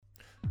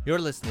You're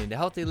listening to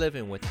Healthy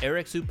Living with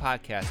Eric Sue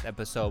Podcast,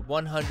 episode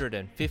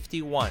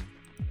 151.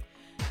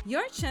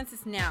 Your chance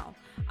is now.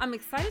 I'm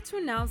excited to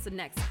announce the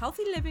next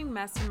Healthy Living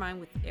Mastermind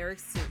with Eric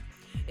Sue.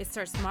 It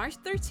starts March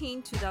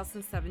 13,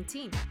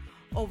 2017.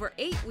 Over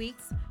 8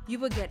 weeks, you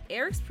will get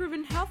Eric's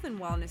proven health and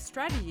wellness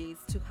strategies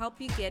to help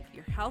you get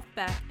your health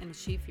back and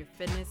achieve your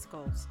fitness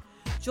goals.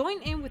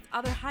 Join in with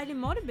other highly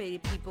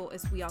motivated people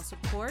as we all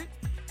support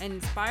and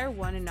inspire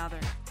one another.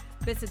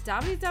 Visit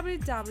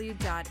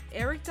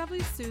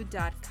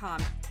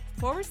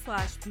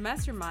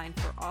www.ericwsue.com/mastermind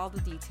for all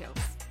the details.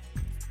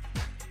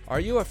 Are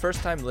you a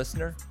first-time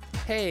listener?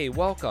 Hey,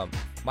 welcome.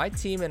 My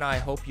team and I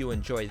hope you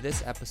enjoy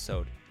this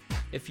episode.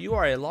 If you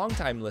are a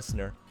long-time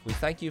listener, we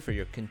thank you for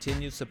your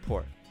continued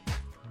support.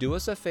 Do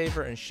us a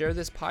favor and share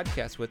this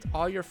podcast with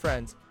all your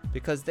friends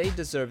because they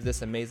deserve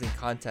this amazing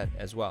content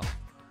as well.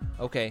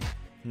 Okay,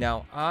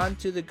 now on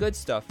to the good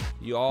stuff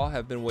you all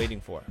have been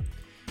waiting for.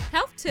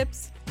 Health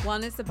tips,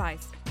 wellness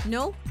advice,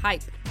 no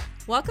hype.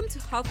 Welcome to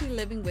Healthy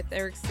Living with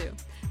Eric Sue,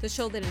 the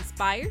show that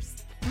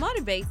inspires,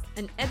 motivates,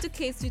 and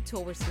educates you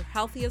towards your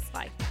healthiest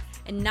life.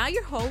 And now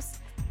your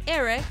host,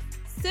 Eric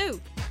Sue.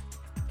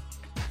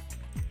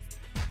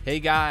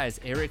 Hey guys,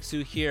 Eric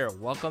Sue here.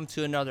 Welcome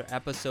to another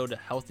episode of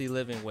Healthy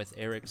Living with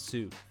Eric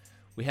Sue.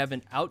 We have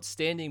an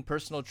outstanding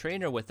personal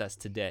trainer with us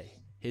today.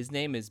 His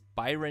name is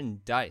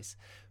Byron Dice.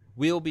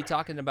 We'll be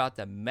talking about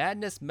the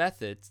madness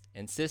methods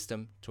and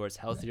system towards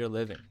healthier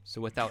living. So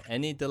without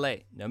any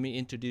delay, let me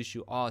introduce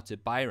you all to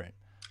Byron.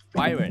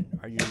 Byron,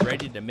 are you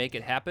ready to make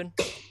it happen?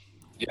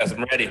 Yes,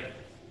 I'm ready.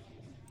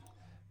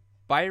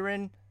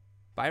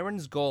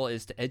 Byron's goal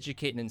is to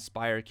educate and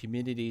inspire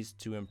communities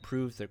to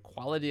improve their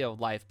quality of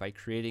life by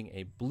creating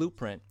a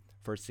blueprint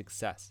for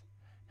success.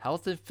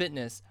 Health and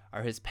fitness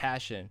are his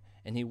passion,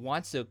 and he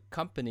wants to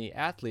accompany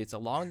athletes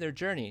along their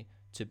journey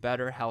to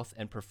better health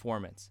and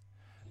performance.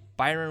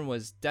 Byron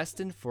was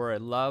destined for a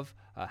love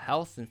of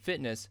health and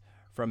fitness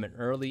from an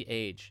early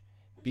age.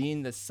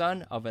 Being the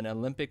son of an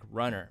Olympic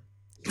runner,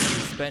 he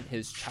spent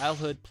his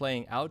childhood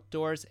playing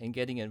outdoors and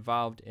getting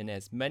involved in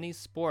as many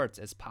sports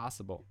as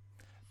possible.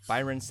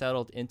 Byron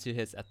settled into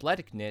his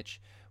athletic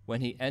niche when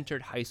he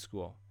entered high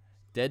school,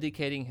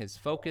 dedicating his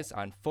focus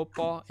on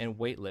football and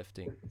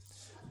weightlifting,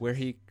 where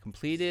he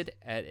completed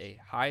at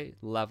a high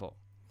level.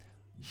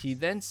 He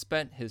then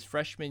spent his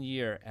freshman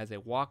year as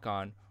a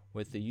walk-on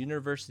with the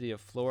University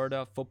of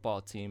Florida football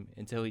team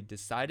until he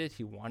decided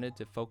he wanted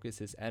to focus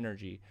his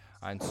energy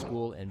on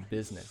school and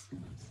business.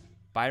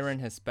 Byron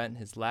has spent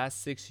his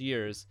last 6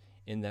 years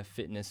in the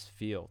fitness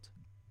field.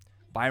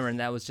 Byron,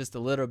 that was just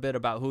a little bit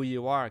about who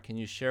you are. Can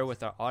you share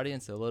with our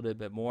audience a little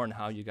bit more on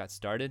how you got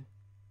started?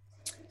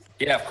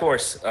 Yeah, of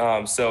course.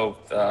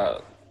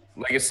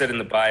 Like I said in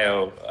the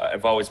bio,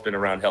 I've always been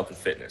around health and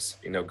fitness.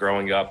 You know,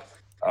 growing up,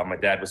 my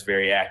dad was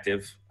very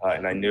active,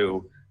 and I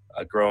knew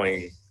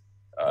growing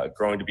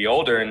to be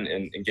older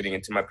and getting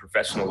into my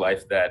professional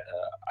life that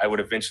I would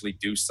eventually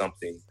do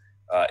something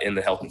in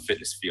the health and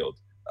fitness field.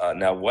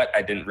 Now, what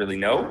I didn't really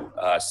know.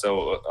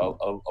 So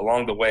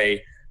along the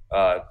way,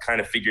 kind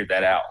of figured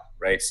that out,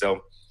 right?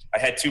 So I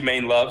had two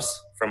main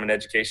loves from an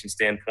education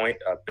standpoint.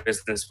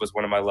 Business was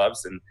one of my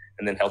loves, and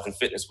then health and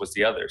fitness was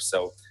the other.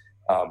 So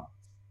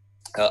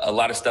a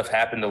lot of stuff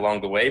happened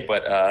along the way,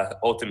 but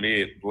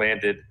ultimately it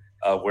landed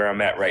where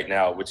I'm at right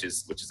now, which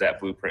is at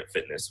Blueprint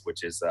Fitness,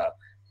 which is a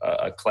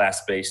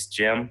class-based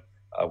gym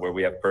where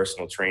we have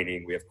personal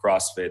training, we have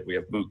CrossFit, we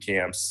have boot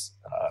camps,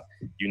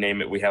 you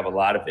name it, we have a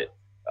lot of it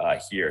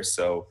here.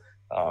 So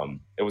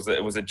it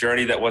was a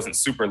journey that wasn't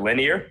super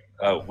linear,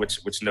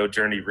 which no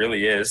journey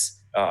really is,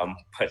 but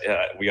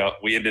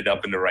we ended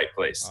up in the right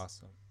place.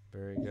 Awesome,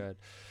 very good.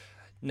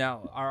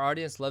 Now, our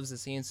audience loves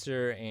this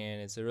answer,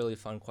 and it's a really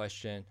fun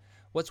question.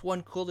 What's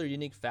one cool or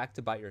unique fact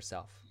about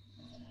yourself?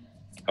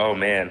 Oh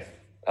man,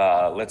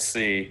 let's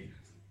see.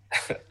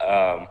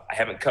 I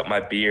haven't cut my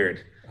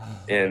beard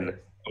in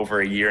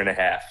over a year and a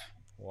half.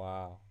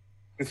 Wow.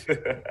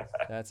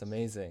 That's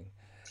amazing.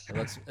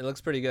 It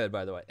looks pretty good,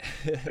 by the way.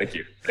 Thank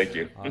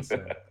you.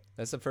 Awesome.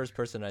 That's the first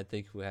person I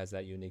think who has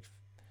that unique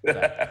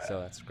fact, so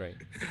that's great.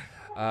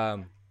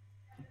 So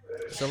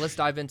let's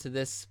dive into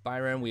this,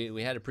 Byron.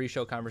 We had a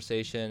pre-show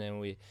conversation, and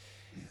we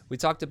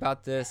talked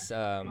about this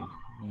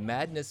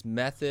madness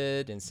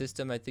method and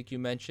system I think you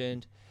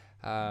mentioned.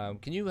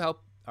 Can you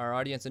help our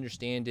audience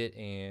understand it,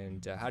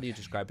 and how do you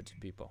describe it to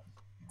people?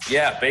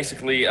 Yeah,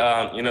 basically,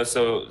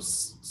 so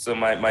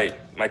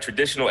my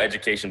traditional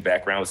education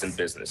background was in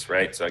business,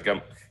 right? So I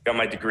got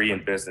my degree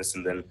in business,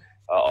 and then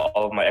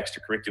all of my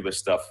extracurricular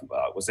stuff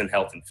was in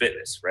health and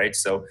fitness, right?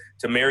 So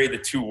to marry the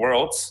two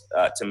worlds,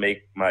 to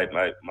make my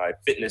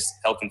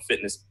health and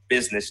fitness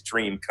business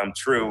dream come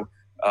true,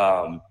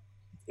 I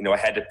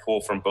had to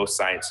pull from both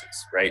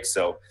sciences, right?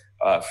 So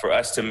for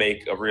us to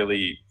make a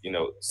really,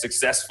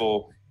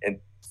 successful and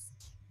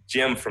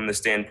gym from the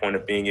standpoint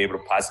of being able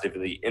to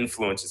positively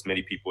influence as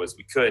many people as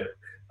we could,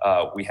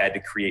 we had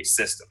to create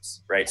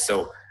systems, right?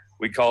 So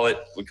we call it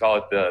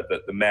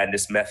the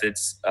madness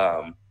methods,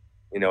 and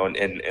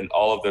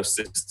all of those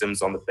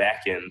systems on the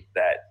back end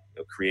that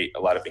create a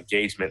lot of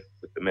engagement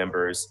with the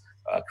members,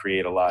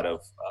 create a lot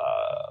of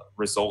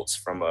results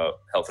from a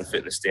health and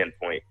fitness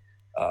standpoint.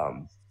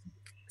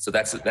 So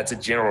that's a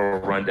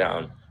general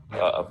rundown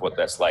of what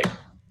that's like.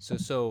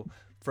 So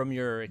from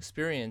your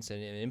experience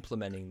in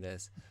implementing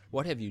this,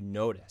 what have you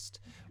noticed?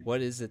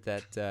 What is it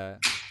that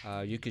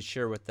you could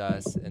share with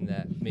us, and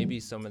that maybe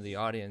some of the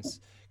audience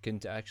can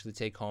actually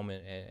take home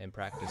and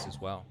practice as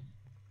well?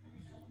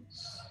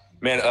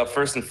 Man,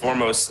 first and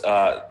foremost,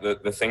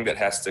 the thing that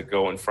has to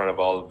go in front of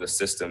all of the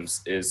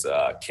systems is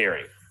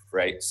caring,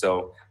 right?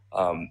 So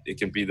it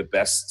can be the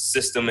best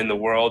system in the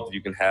world.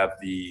 You can have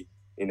the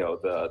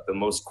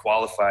most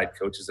qualified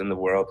coaches in the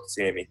world,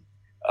 Sammy.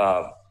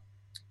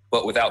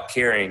 But without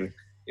caring,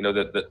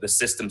 the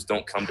systems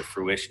don't come to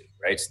fruition,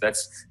 right? So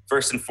that's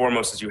first and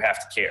foremost, is you have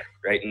to care,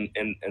 right?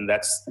 And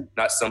that's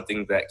not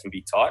something that can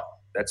be taught.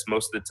 That's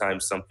most of the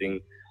time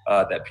something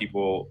that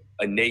people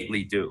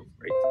innately do,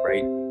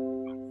 right?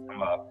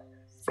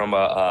 From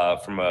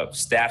a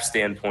staff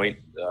standpoint,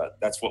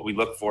 that's what we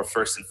look for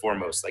first and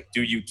foremost. Like,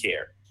 do you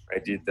care,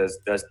 right?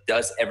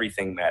 Does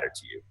everything matter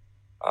to you?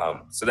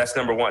 So that's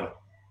number one.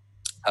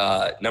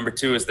 Number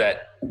two is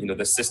that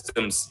the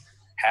systems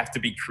have to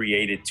be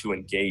created to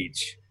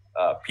engage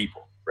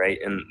people, right?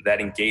 And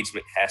that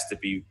engagement has to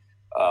be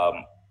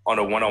on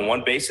a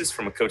one-on-one basis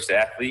from a coach to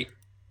athlete,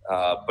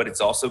 but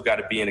it's also got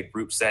to be in a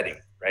group setting,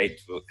 right?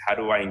 How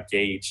do I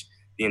engage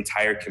the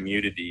entire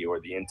community or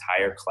the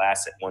entire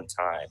class at one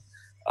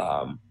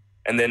time?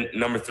 And then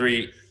number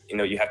three,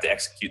 you have to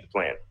execute the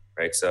plan,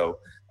 right? So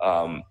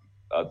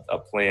a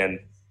plan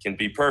can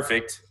be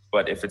perfect,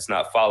 but if it's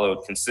not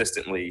followed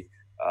consistently,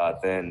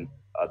 then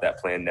that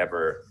plan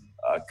never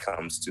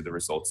comes to the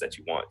results that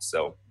you want.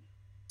 So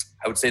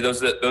I would say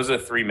those are the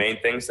three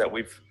main things that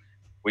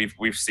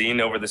we've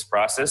seen over this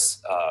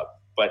process.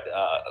 But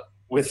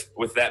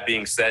with that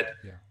being said,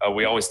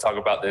 we always talk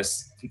about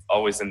this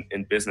always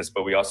in business,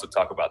 but we also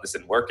talk about this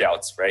in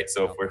workouts, right?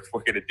 So if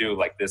we're going to do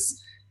like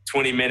this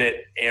 20-minute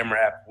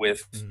AMRAP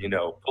with,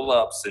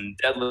 pull-ups and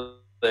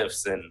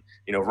deadlifts and,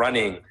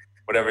 running,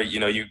 whatever,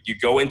 you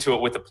go into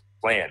it with a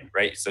plan,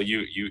 right? So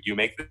you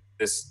make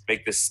this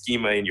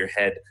schema in your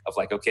head of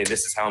like, okay,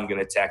 this is how I'm going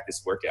to attack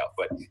this workout.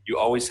 But you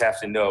always have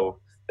to know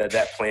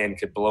that plan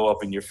could blow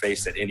up in your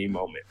face at any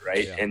moment,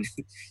 right? Yeah. And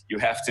you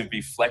have to be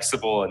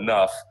flexible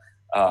enough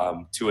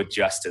to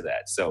adjust to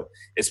that. So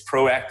as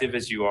proactive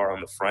as you are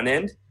on the front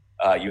end,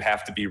 you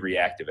have to be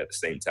reactive at the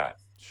same time.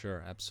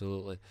 Sure,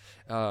 absolutely.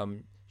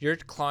 Your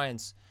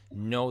clients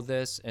know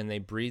this and they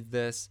breathe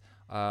this.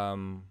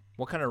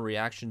 What kind of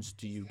reactions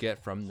do you get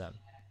from them?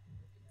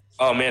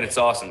 Oh man, it's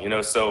awesome.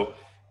 So,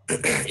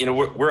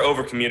 we're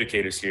over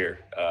communicators here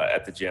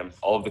at the gym.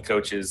 All of the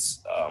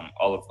coaches,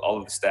 all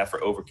of the staff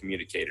are over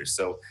communicators.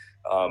 So,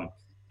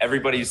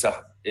 everybody's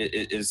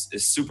is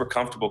super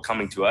comfortable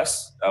coming to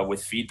us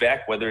with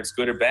feedback, whether it's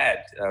good or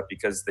bad,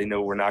 because they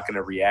know we're not going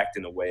to react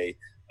in a way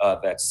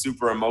that's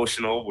super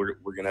emotional. We're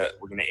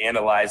gonna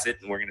analyze it,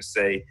 and we're gonna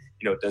say,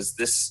 does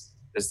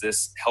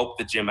this help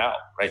the gym out,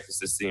 right? Does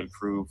this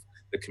improve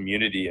the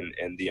community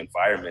and the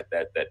environment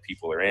that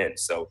people are in?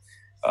 So,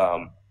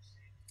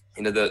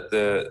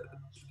 the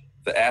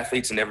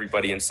athletes and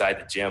everybody inside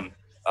the gym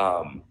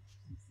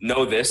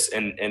know this,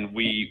 and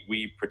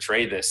we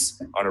portray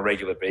this on a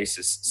regular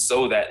basis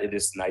so that it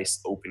is nice,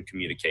 open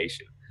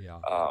communication. Yeah.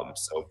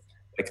 So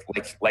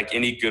like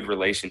any good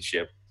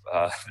relationship,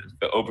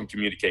 the open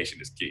communication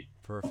is key.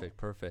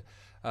 Perfect.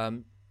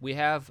 We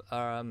have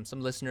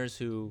some listeners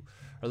who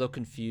are a little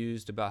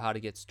confused about how to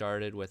get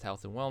started with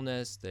health and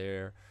wellness.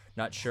 They're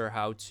not sure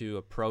how to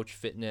approach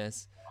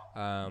fitness.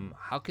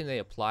 How can they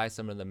apply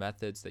some of the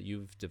methods that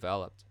you've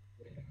developed?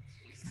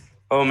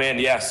 Oh man,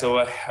 yeah. So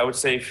I would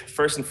say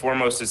first and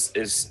foremost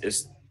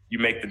is you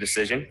make the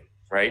decision,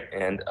 right?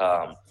 And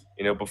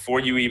before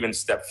you even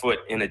step foot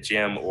in a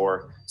gym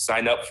or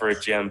sign up for a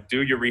gym,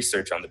 do your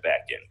research on the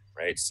back end,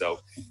 right? So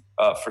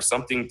for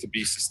something to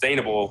be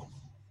sustainable,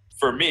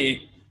 for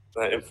me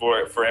and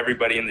for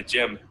everybody in the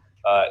gym,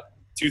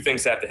 two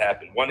things have to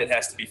happen. One, it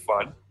has to be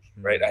fun,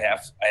 right? I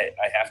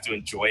have to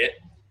enjoy it,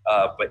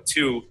 but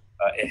two,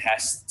 it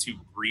has to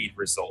breed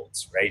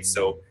results, right?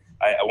 So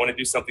I want to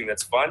do something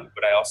that's fun,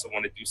 but I also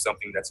want to do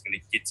something that's going to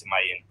get to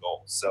my end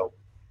goal. So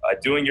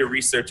doing your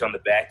research on the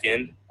back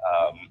end,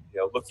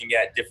 looking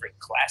at different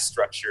class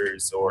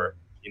structures or,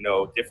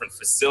 different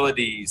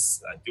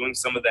facilities, doing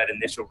some of that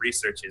initial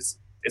research is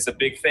a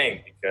big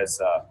thing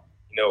because,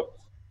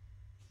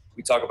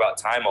 we talk about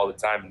time all the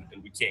time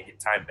and we can't get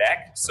time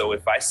back. So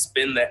if I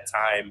spend that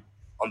time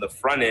on the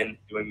front end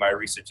doing my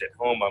research at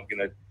home, I'm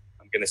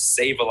gonna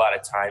save a lot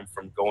of time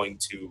from going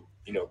to,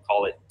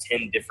 call it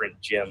 10 different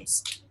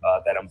gyms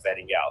that I'm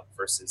vetting out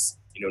versus,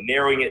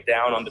 narrowing it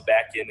down on the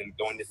back end and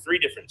going to 3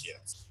 different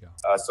gyms.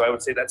 So I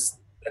would say that's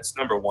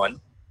number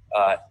one.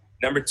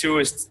 Number two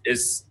is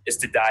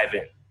to dive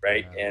in,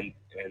 right? And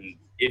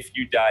if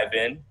you dive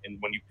in and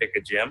when you pick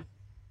a gym,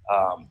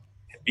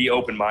 be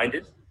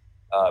open-minded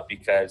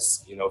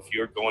because, if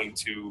you're going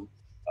to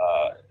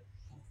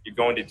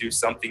do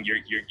something,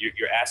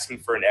 you're asking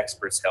for an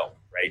expert's help,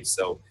 right?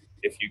 So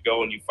if you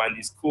go and you find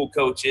these cool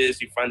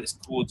coaches, you find this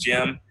cool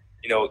gym,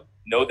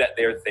 know that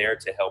they're there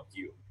to help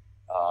you,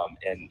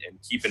 and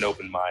keep an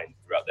open mind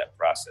throughout that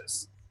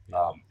process.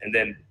 And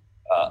then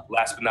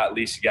last but not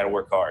least, you got to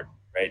work hard,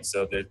 right?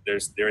 So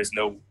there is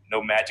no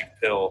magic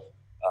pill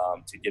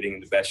to getting in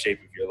the best shape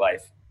of your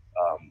life.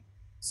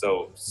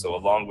 So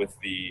along with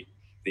the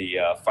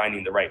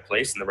finding the right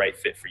place and the right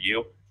fit for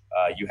you,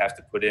 you have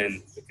to put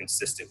in the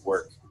consistent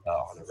work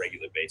on a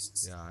regular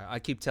basis. Yeah, I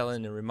keep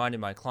telling and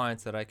reminding my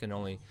clients that I can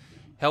only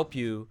help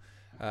you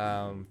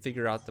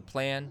figure out the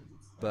plan,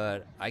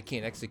 but I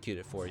can't execute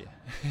it for you.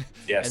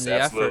 Yes, and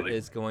the absolutely. effort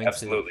is going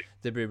Absolutely.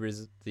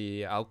 to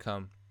the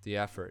outcome. The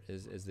effort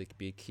is the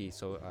big key.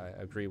 So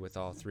I agree with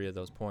all three of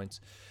those points.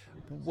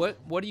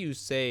 What do you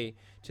say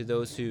to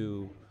those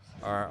who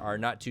are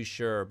not too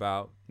sure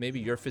about maybe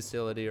your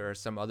facility or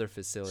some other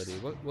facility?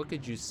 What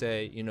could you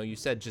say? You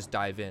said just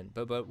dive in,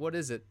 but what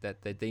is it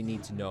that they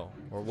need to know,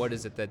 or what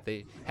is it that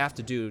they have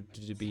to do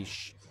to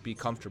be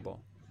comfortable?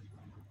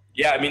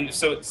 Yeah, I mean,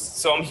 so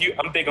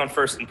I'm big on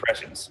first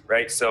impressions,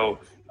 right? So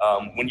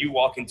when you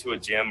walk into a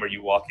gym, or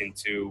you walk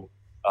into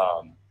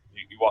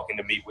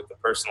meet with a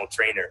personal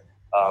trainer,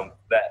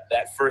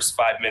 that first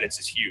 5 minutes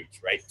is huge,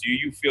 right? Do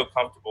you feel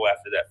comfortable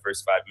after that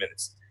first 5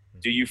 minutes?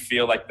 Do you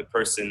feel like the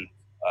person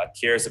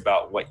cares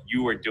about what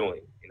you are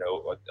doing,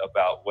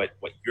 about what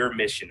your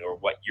mission or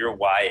what your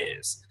why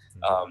is?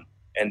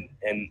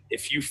 And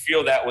if you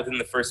feel that within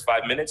the first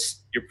 5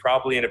 minutes, you're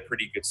probably in a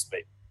pretty good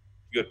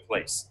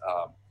place.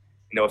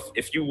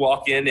 If you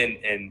walk in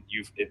and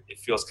it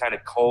feels kind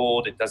of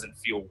cold, it doesn't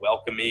feel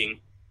welcoming,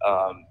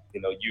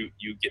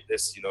 you get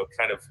this,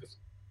 kind of,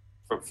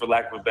 for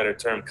lack of a better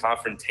term,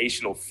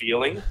 confrontational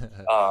feeling,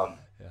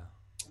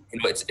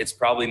 it's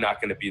probably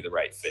not going to be the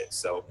right fit.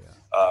 So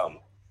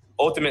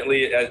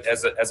ultimately,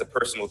 as a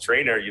personal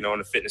trainer,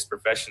 and a fitness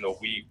professional,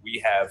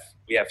 we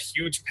have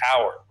huge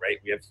power, right?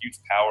 We have huge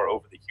power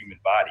over the human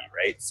body,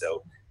 right?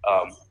 So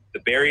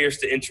the barriers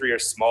to entry are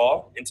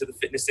small into the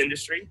fitness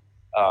industry.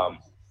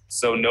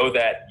 So know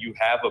that you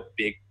have a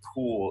big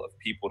pool of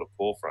people to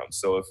pull from.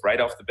 So if right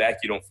off the bat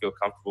you don't feel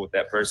comfortable with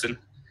that person,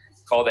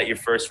 call that your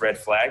first red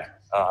flag,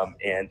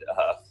 and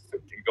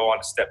go on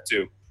to step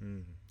 2.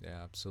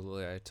 Yeah,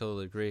 absolutely. I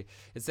totally agree.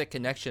 It's that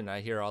connection I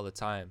hear all the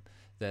time,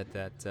 that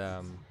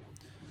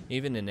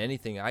even in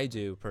anything I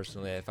do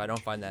personally, if I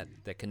don't find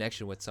that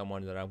connection with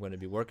someone that I'm going to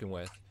be working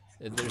with,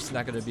 there's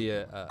not going to be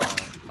a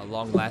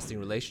long-lasting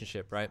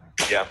relationship, right?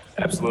 Yeah,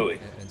 absolutely.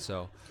 And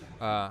so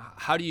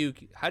how do you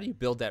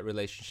build that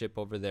relationship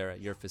over there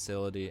at your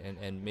facility,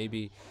 and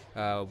maybe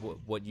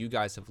what you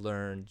guys have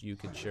learned you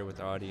could share with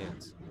the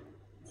audience?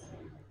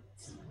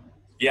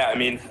 Yeah, I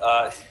mean,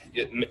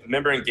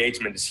 member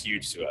engagement is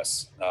huge to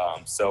us.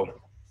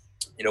 So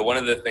one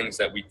of the things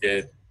that we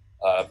did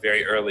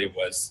very early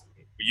was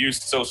we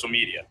used social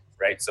media,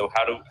 right? So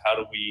how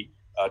do we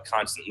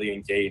constantly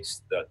engage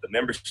the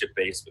membership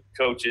base with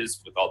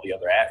coaches, with all the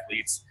other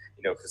athletes?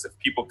 Because if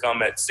people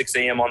come at 6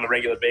 a.m. on the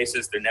regular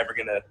basis, they're never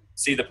going to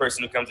see the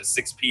person who comes at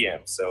 6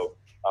 p.m. So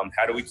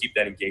how do we keep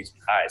that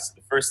engagement high? So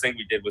the first thing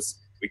we did was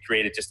we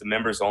created just a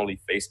members-only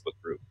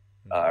Facebook group,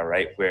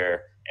 right,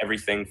 where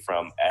everything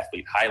from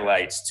athlete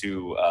highlights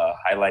to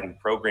highlighting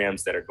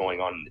programs that are going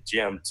on in the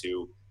gym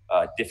to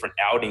different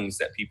outings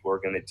that people are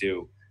going to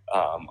do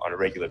on a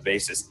regular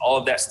basis. All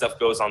of that stuff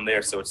goes on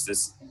there. So it's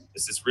this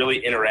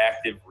really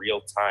interactive,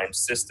 real-time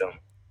system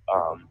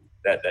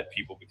that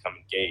people become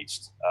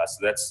engaged.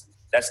 So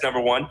that's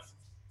number one.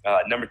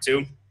 Number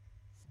two,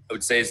 I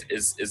would say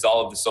is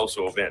all of the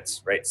social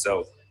events, right?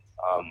 So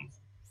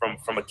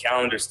from a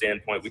calendar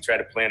standpoint, we try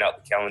to plan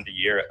out the calendar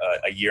year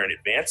a year in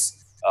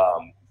advance.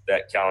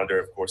 That calendar,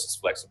 of course, is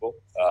flexible.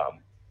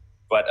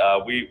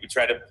 But we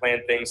try to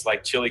plan things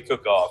like chili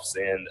cook-offs,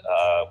 and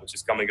which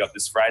is coming up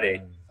this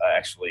Friday,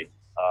 actually.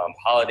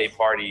 Holiday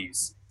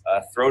parties,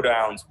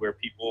 throwdowns, where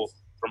people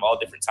from all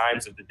different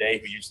times of the day,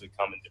 who usually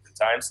come in different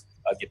times,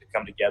 get to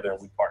come together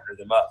and we partner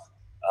them up.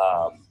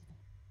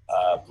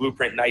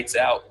 Blueprint nights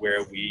out,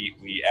 where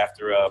we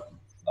after a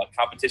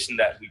competition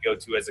that we go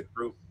to as a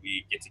group,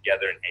 we get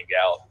together and hang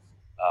out.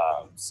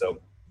 So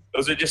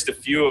those are just a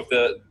few of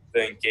the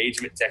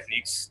engagement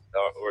techniques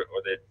or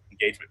the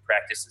engagement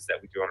practices that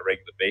we do on a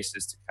regular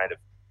basis to kind of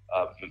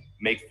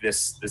make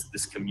this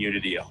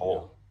community a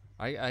whole.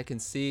 I can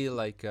see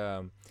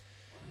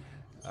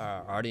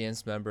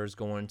audience members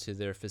going to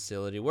their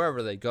facility,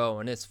 wherever they go,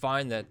 and it's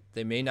fine that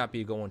they may not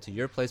be going to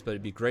your place, but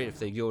it'd be great if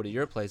they go to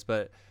your place.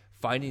 But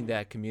finding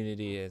that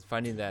community and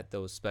finding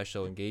those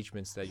special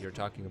engagements that you're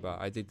talking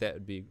about, I think that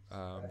would be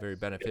very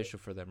beneficial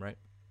for them, right?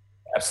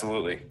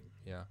 Absolutely.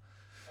 Yeah.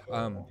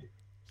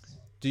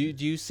 Do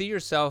you see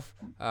yourself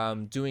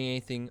doing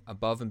anything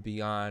above and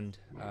beyond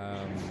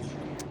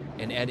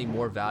and adding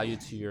more value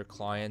to your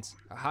clients?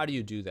 How do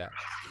you do that?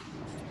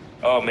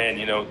 Oh man,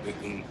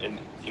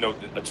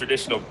 a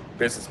traditional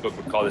business book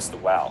would call this the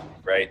wow,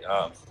 right?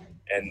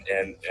 And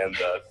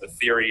the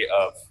theory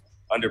of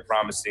under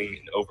promising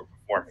and over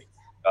performing,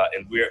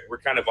 and we're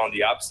kind of on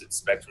the opposite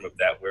spectrum of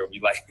that, where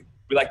we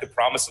like to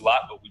promise a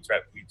lot, but we try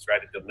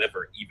to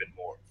deliver even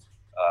more,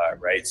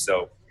 right?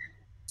 So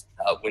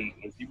when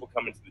people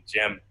come into the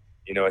gym,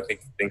 I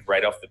think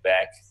right off the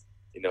back,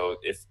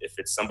 if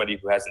it's somebody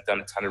who hasn't done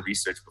a ton of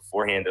research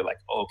beforehand, they're like,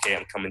 oh, okay,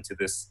 I'm coming to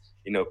this,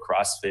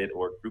 CrossFit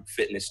or group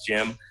fitness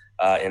gym,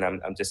 and I'm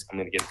going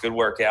to get a good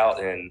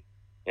workout, and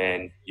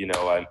I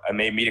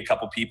may meet a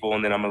couple people,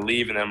 and then I'm going to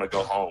leave, and then I'm going to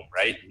go home,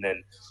 right? And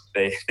then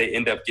they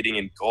end up getting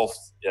engulfed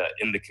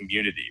in the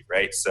community,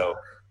 right? So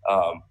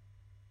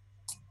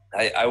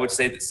I would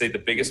say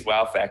the biggest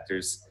wow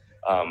factors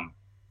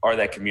are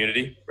that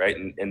community, right?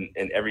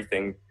 And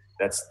everything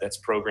that's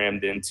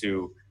programmed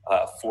into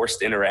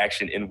forced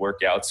interaction in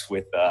workouts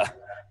with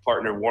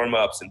partner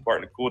warm-ups and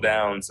partner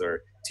cool-downs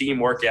or team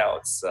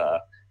workouts,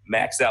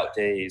 max out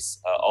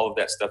days. All of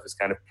that stuff is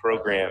kind of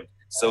programmed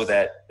so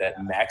that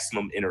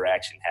maximum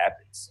interaction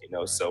happens,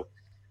 Right. So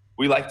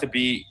we like to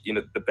be,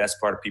 the best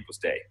part of people's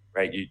day,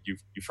 right?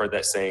 You've heard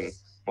that saying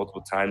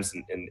multiple times,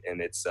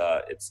 and it's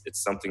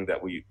something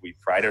that we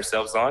pride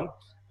ourselves on,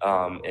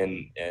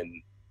 and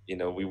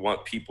we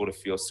want people to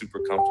feel super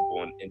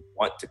comfortable and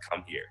want to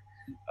come here.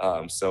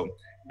 So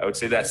I would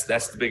say that's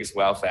the biggest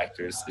wow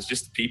factor is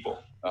just the people,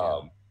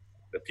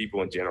 the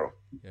people in general.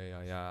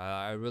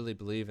 Yeah. I really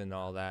believe in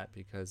all that,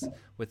 because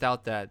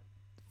without that,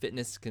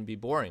 fitness can be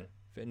boring.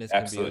 Fitness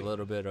can Absolutely. be a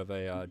little bit of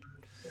a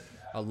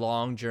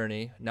long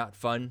journey, not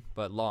fun,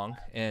 but long.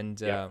 And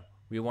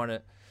we want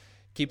to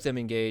keep them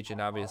engaged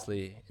and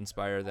obviously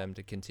inspire them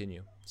to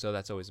continue. So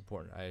that's always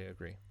important. I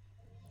agree.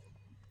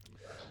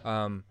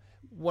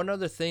 One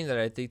other thing that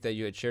I think that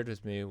you had shared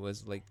with me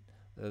was like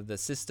the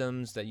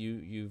systems that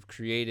you've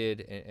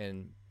created,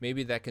 and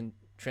maybe that can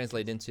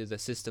translate into the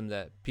system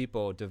that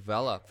people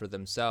develop for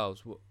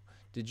themselves.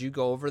 Did you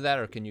go over that,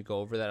 or can you go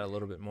over that a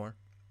little bit more?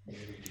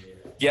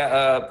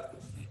 Yeah.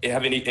 You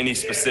have any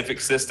specific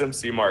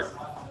systems? You, Mark,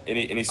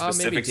 any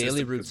specific maybe daily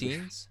systems?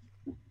 routines.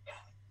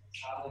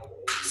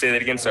 Say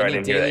that again. Sorry, I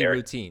didn't hear that, Daily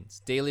Eric.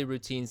 daily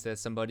routines that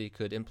somebody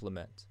could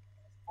implement.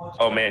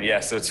 Oh man, yeah.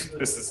 So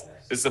this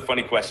is a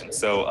funny question.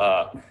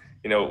 So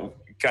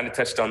kind of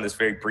touched on this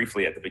very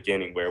briefly at the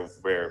beginning, where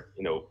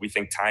we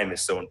think time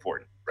is so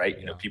important, right?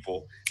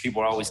 People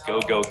are always go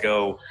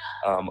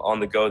on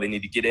the go. They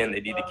need to get in, they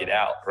need to get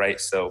out, right?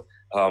 So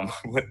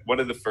one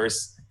of the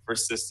first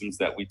systems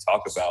that we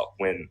talk about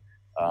when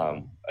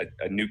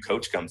a new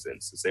coach comes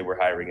in, so say we're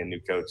hiring a new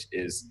coach,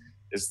 is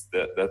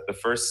the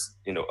first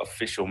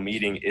official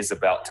meeting is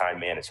about time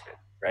management,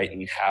 right?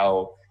 And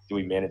how do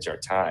we manage our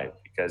time?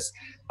 Because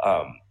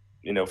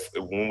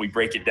when we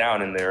break it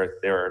down, and there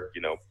are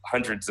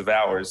hundreds of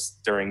hours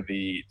during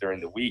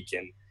the week,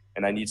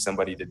 and I need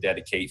somebody to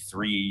dedicate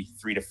 3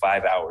 to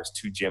 5 hours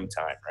to gym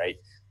time, right?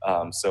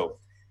 So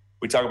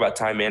we talk about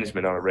time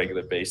management on a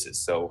regular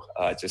basis. So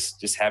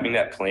just having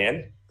that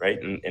plan, right,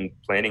 and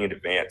planning in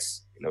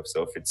advance.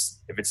 So if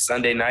it's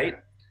Sunday night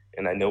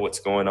and I know what's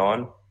going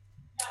on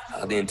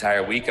the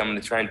entire week, I'm going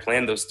to try and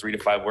plan those 3 to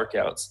 5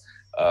 workouts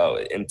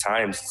in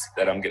times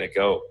that I'm going to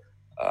go.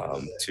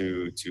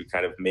 To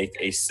kind of make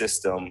a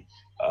system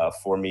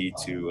for me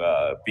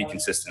to be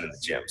consistent in the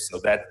gym. So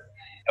that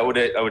I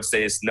would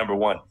say is number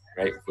one,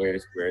 right? Where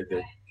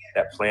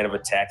that plan of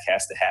attack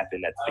has to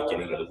happen at the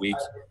beginning of the week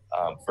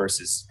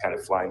versus kind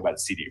of flying by the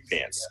seat of your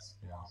pants.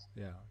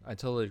 Yeah, I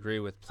totally agree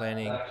with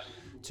planning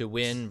to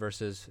win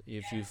versus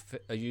if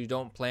you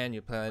don't plan,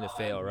 you plan to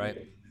fail, right?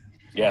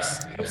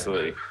 Yes,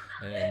 absolutely.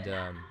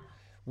 And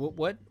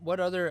what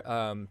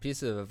other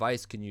pieces of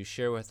advice can you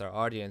share with our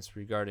audience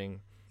regarding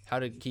how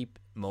to keep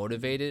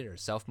motivated or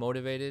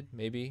self-motivated,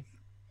 maybe?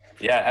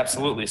 Yeah,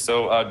 absolutely.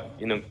 So,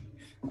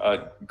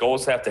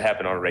 goals have to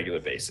happen on a regular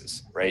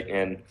basis, right?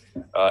 And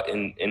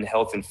in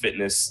health and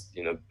fitness,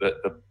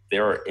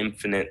 there are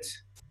infinite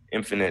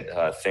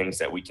things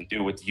that we can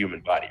do with the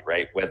human body,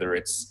 right? Whether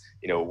it's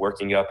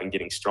working up and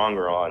getting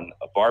stronger on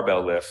a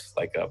barbell lift,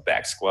 like a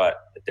back squat,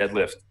 a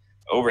deadlift,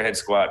 overhead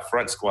squat,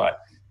 front squat,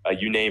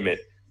 you name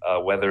it.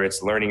 Whether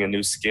it's learning a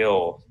new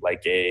skill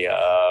like a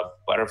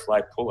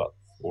butterfly pull-up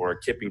or a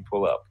kipping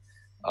pull-up,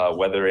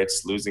 whether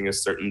it's losing a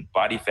certain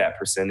body fat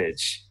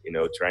percentage,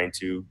 trying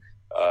to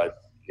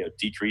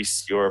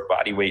decrease your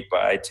body weight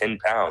by 10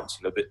 pounds.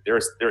 There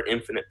are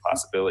infinite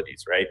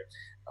possibilities, right?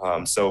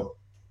 So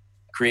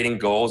creating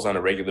goals on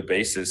a regular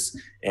basis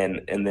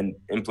and then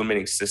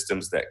implementing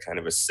systems that kind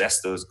of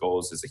assess those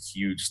goals is a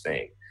huge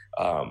thing.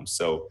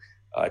 So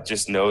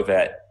just know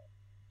that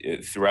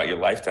throughout your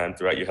lifetime,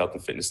 throughout your health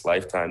and fitness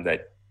lifetime,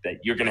 that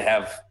you're going to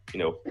have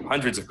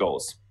hundreds of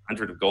goals,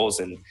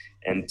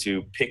 and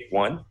to pick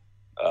one,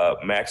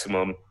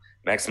 maximum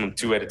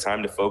 2 at a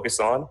time to focus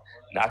on,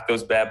 knock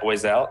those bad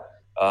boys out,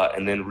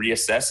 and then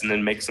reassess and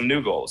then make some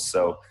new goals.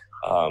 So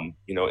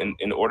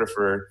in order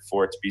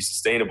for it to be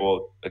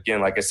sustainable, again,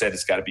 like I said,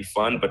 it's got to be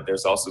fun, but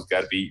there's also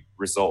got to be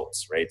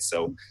results, right?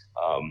 So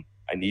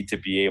I need to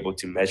be able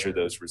to measure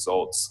those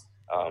results,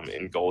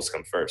 and goals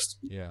come first.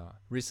 Yeah.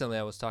 Recently,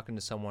 I was talking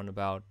to someone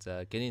about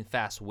getting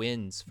fast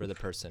wins for the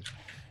person,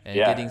 and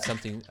getting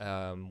something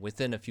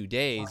within a few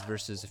days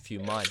versus a few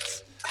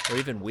months or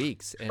even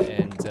weeks.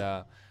 And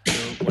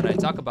when I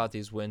talk about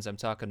these wins, I'm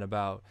talking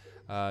about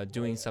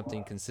doing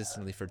something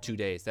consistently for 2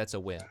 days. That's a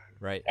win,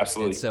 right?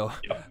 Absolutely. And so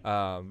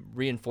Yep.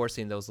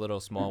 reinforcing those little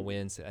small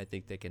wins, I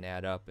think they can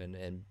add up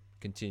and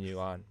continue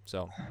on.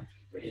 So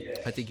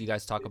I think you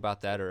guys talk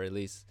about that, or at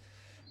least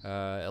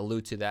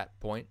allude to that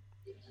point.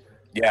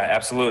 Yeah,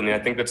 absolutely.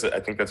 And I think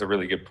that's a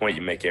really good point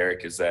you make,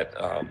 Eric, is that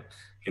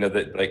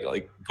that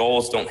like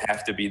goals don't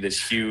have to be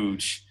this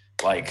huge,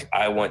 like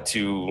I want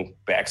to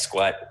back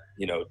squat,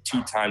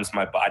 2 times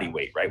my body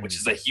weight, right? Which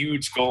is a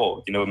huge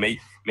goal. It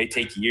may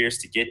take years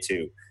to get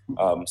to.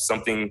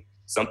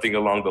 Something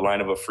along the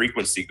line of a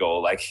frequency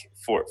goal, like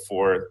for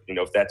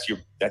if that's your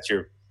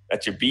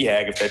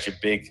BHAG, if that's your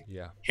big,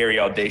 hairy,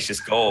 audacious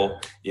goal,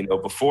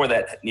 before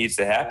that needs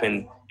to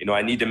happen,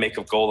 I need to make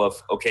a goal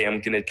of, okay, I'm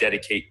going to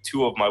dedicate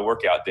 2 of my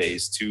workout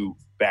days to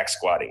back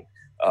squatting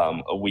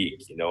a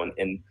week,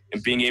 and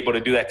being able to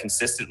do that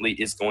consistently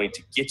is going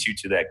to get you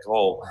to that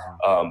goal.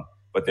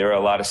 But there are a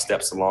lot of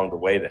steps along the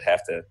way that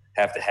have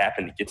to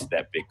happen to get to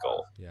that big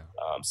goal. Yeah.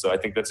 So I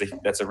think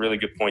that's a really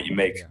good point you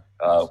make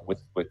with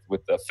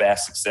the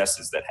fast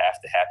successes that have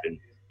to happen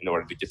in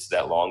order to get to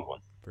that long one.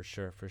 For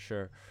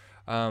sure.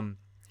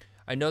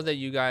 I know that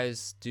you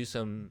guys do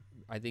some,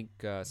 I think,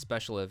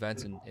 special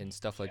events and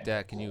stuff like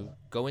that. Can you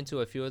go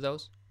into a few of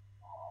those?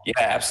 Yeah,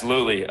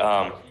 absolutely.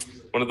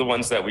 One of the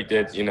ones that we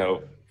did,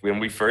 when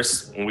we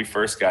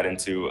first got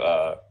into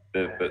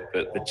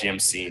the gym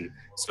scene,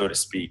 so to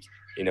speak,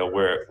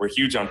 we're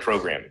huge on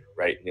programming,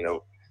 right?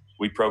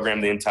 We program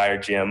the entire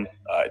gym.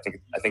 I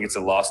think it's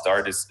a lost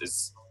art.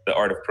 Is the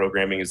art of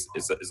programming is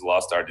a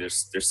lost art.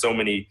 There's so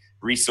many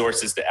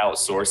resources to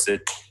outsource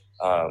it.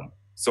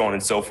 So on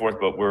and so forth,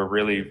 but we're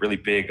really, really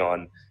big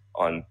on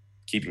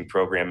keeping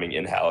programming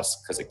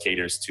in-house because it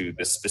caters to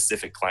the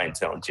specific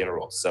clientele in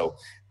general. So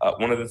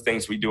one of the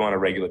things we do on a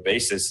regular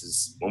basis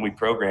is when we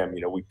program,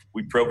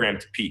 we program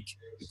to peak.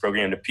 We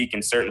program to peak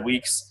in certain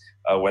weeks,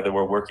 whether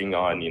we're working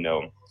on,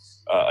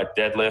 a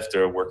deadlift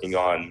or working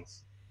on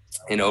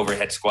an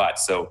overhead squat.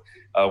 So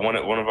one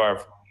of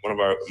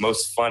our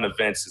most fun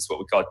events is what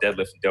we call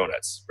deadlift and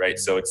donuts, right?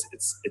 So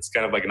it's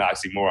kind of like an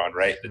oxymoron,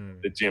 right?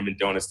 The gym and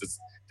donuts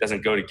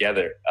doesn't go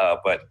together.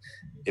 But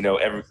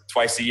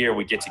twice a year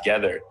we get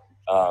together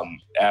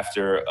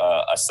after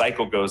a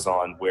cycle goes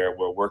on where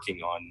we're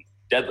working on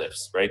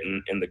deadlifts, right?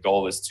 And the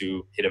goal is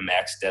to hit a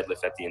max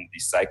deadlift at the end of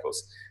these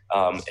cycles.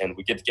 And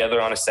we get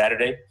together on a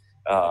Saturday.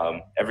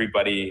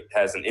 Everybody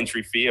has an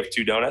entry fee of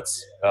 2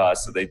 donuts.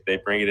 So they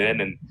bring it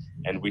in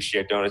and we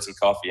share donuts and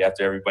coffee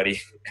after everybody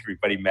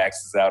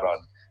maxes out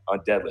on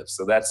deadlifts.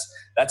 So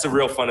that's a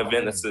real fun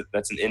event.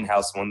 That's an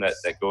in-house one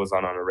that goes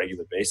on a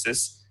regular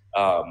basis.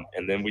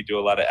 And then we do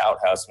a lot of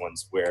outhouse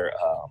ones where,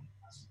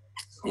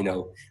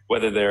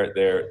 whether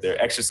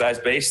they're exercise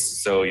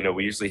based. So,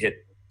 we usually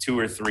hit 2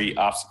 or 3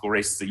 obstacle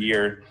races a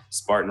year: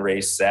 Spartan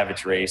race,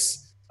 Savage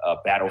race,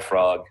 Battle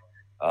Frog,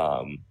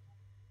 not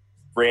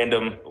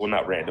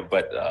random,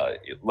 but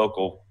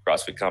local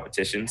CrossFit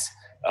competitions.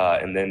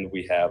 And then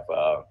we have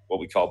what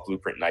we call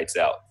Blueprint Nights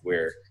Out,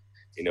 where,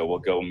 we'll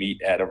go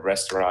meet at a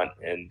restaurant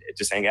and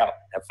just hang out,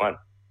 have fun.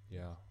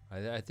 Yeah.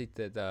 I think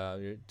that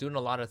you're doing a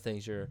lot of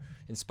things. You're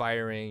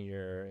inspiring,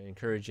 you're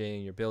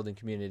encouraging, you're building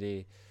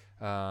community,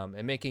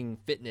 and making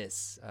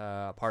fitness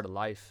a part of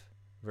life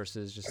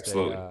versus just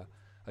a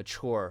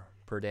chore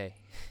per day.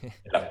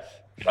 Yeah.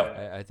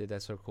 I think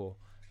that's so cool.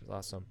 It's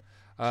awesome.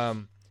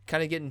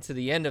 Kind of getting to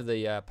the end of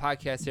the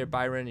podcast here,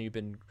 Byron. You've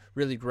been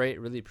really great.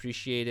 Really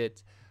appreciate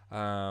it.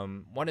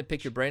 Want to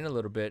pick your brain a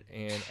little bit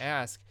and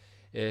ask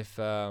if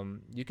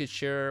you could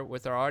share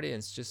with our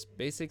audience just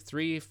basic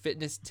 3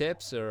 fitness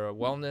tips or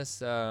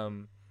wellness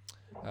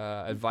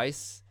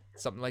advice,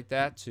 something like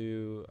that,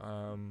 to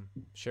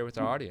share with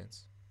our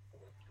audience.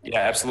 Yeah,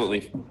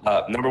 absolutely.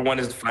 Number 1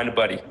 is to find a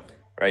buddy,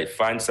 right?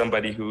 Find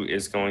somebody who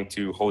is going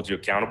to hold you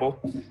accountable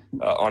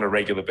on a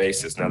regular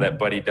basis. Now, that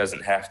buddy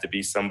doesn't have to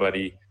be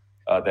somebody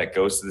that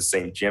goes to the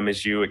same gym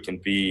as you. It can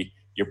be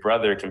your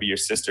brother, it can be your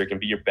sister, it can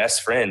be your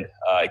best friend,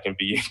 it can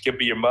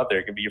be your mother,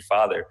 it can be your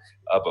father.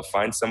 But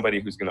find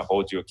somebody who's going to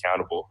hold you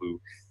accountable, who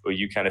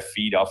you kind of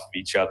feed off of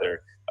each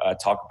other.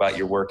 Talk about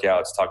your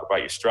workouts, talk about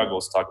your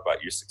struggles, talk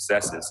about your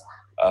successes.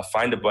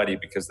 Find a buddy,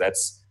 because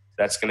that's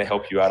going to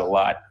help you out a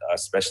lot,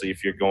 especially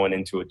if you're going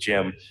into a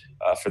gym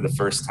for the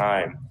first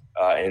time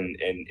and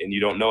you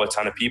don't know a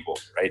ton of people,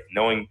 right?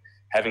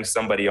 Having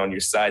somebody on your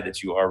side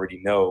that you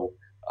already know,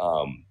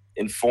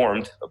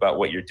 informed about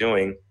what you're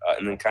doing,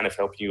 and then kind of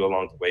helping you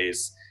along the way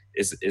is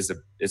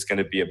going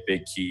to be a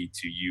big key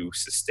to you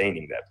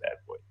sustaining that bad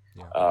boy.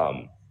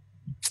 Yeah.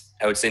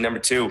 I would say number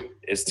 2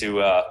 is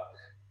to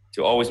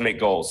always make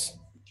goals,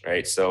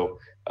 right? So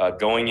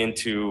going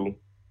into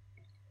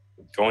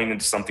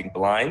something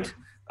blind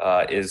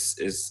is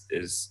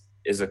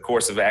a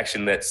course of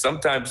action that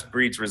sometimes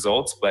breeds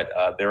results, but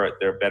there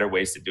are better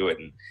ways to do it,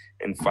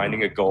 and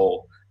finding a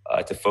goal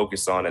to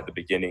focus on at the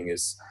beginning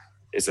is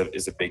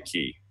a big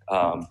key.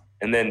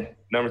 And then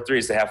number 3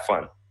 is to have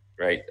fun,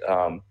 right?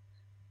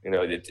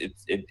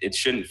 It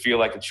shouldn't feel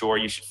like a chore.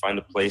 You should find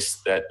a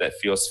place that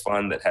feels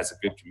fun, that has a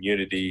good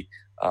community,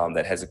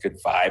 that has a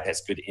good vibe,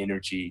 has good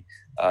energy,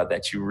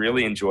 that you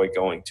really enjoy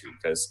going to.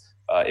 Because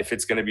if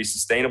it's going to be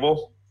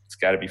sustainable, it's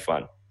got to be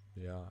fun.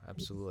 Yeah,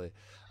 absolutely.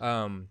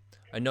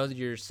 I know that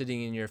you're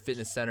sitting in your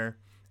fitness center,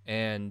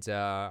 and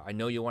I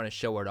know you want to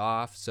show it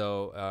off.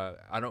 So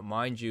I don't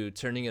mind you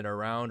turning it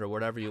around or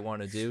whatever you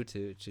want to do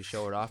to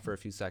show it off for a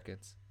few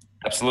seconds.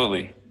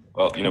 Absolutely.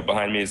 Well,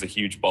 behind me is a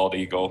huge bald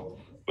eagle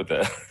with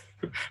a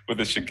with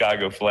a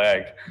Chicago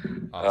flag,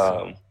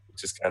 Awesome.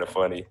 which is kind of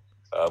funny.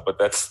 But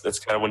that's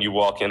kind of when you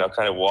walk in. I'll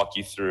kind of walk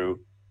you through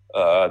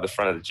the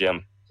front of the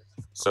gym.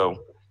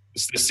 So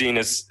the scene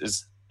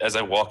is as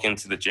I walk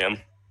into the gym.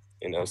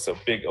 So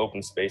big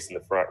open space in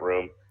the front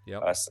room.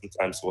 Yep.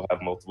 Sometimes we'll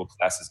have multiple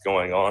classes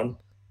going on.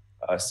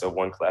 So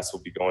one class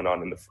will be going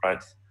on in the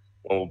front,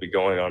 one will be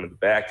going on in the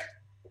back.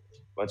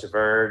 Bunch of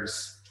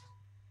ergs,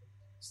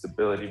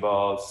 stability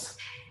balls.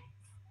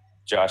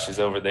 Josh is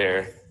over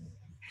there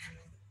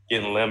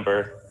getting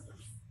limber.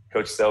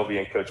 Coach Selby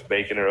and Coach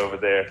Bacon are over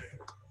there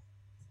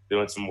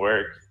doing some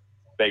work.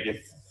 Bacon,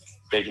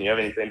 you have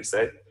anything to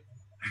say?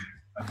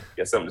 You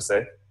got something to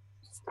say?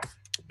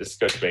 This is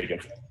Coach Bacon.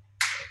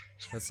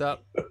 What's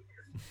up?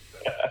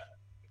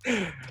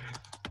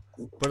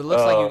 But it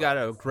looks like you got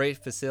a great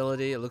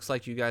facility. It looks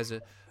like you guys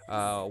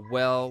are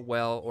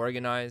well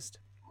organized.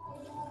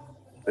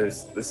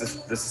 This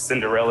is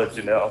Cinderella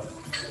Janelle.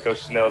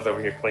 Coach Janelle's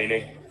over here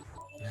cleaning.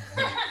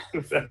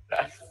 This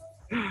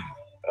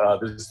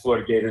is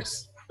Florida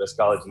Gators, best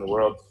college in the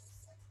world.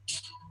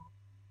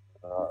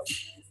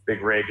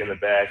 Big rig in the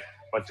back,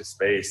 bunch of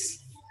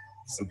space,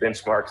 some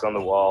benchmarks on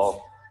the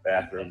wall,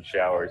 bathroom,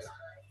 showers,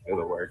 the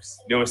works.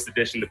 Newest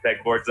addition to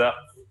pegboards up.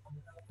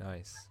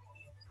 Nice.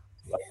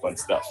 A lot of fun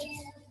stuff.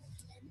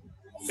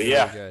 But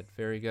yeah.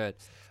 Very good.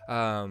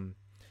 How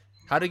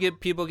do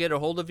people get a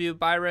hold of you,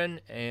 Byron?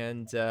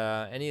 And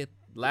any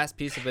last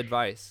piece of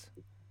advice?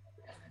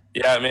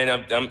 Yeah,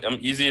 man, I'm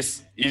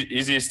easiest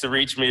to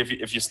reach me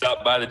if you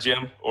stop by the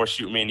gym or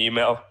shoot me an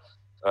email,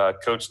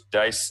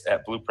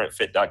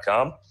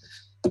 coachdice@blueprintfit.com.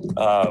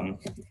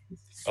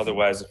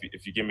 Otherwise,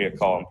 if you give me a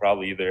call, I'm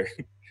probably either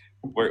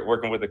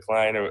working with a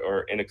client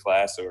or in a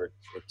class or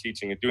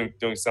teaching and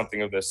doing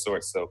something of this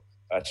sort. So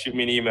shoot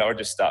me an email or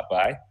just stop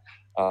by.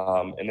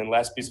 And then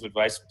last piece of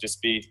advice would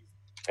just be,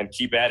 and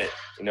keep at it.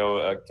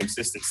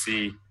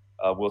 Consistency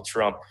will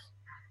trump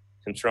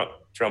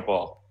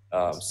all.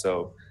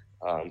 So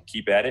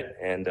keep at it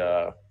and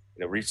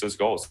reach those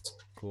goals.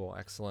 Cool,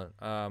 excellent.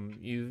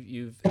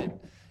 You've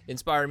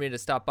inspired me to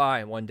stop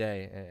by one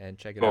day and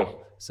check it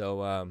out.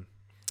 So I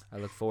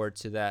look forward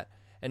to that.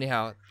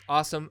 Anyhow,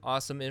 awesome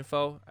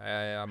info.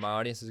 My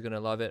audience is gonna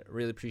love it.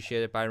 Really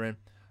appreciate it, Byron.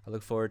 I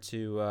look forward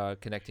to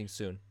connecting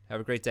soon. Have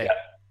a great day.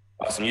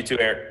 Yeah. Awesome. You too,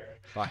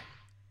 Eric. Bye.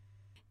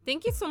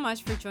 Thank you so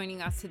much for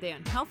joining us today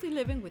on Healthy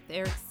Living with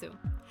Eric Sue.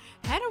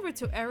 Head over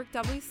to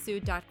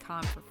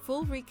ericwsue.com for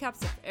full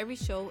recaps of every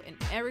show in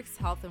Eric's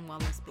Health and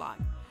Wellness blog.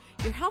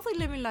 Your healthy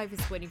living life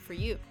is waiting for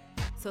you.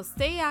 So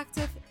stay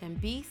active and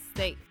be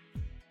safe.